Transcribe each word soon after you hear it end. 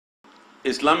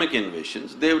Islamic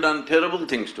invasions, they've done terrible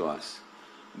things to us.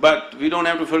 But we don't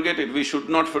have to forget it, we should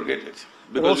not forget it.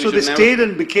 But also they stayed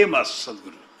and became us,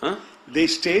 Sadhguru. Huh? They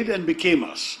stayed and became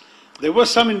us. There were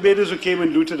some invaders who came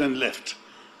and looted and left.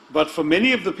 But for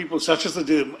many of the people, such as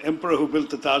the emperor who built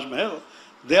the Taj Mahal,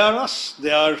 they are us.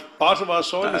 They are part of our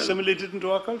soil, assimilated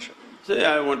into our culture. Say,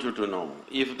 I want you to know,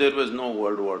 if there was no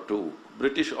World War II,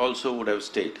 British also would have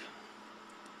stayed.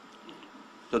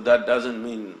 So that doesn't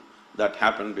mean that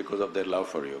happened because of their love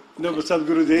for you. No, but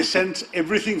Sadhguru, they sent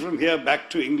everything from here back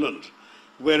to England,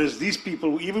 whereas these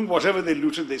people, even whatever they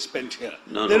looted, they spent here.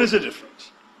 There is a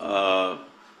difference.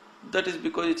 That is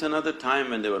because it's another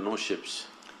time when there were no ships.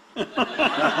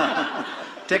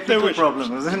 Technical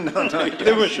problem, wasn't it? No,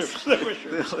 There were ships, there were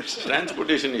ships.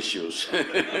 Transportation issues.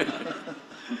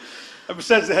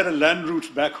 Besides, they had a land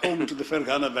route back home to the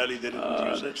Ferghana Valley, they didn't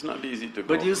use it. It's not easy to go.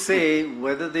 But you say,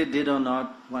 whether they did or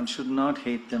not, one should not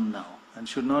hate them now and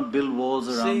should not build walls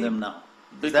around them now.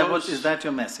 Is that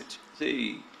your message?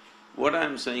 See, what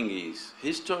I'm saying is,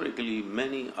 historically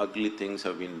many ugly things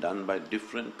have been done by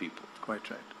different people. Quite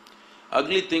right.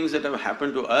 Ugly things that have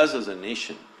happened to us as a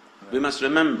nation, we must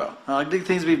remember. Ugly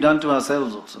things we've done to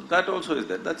ourselves also. That also is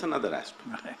there, that's another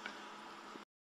aspect. Right.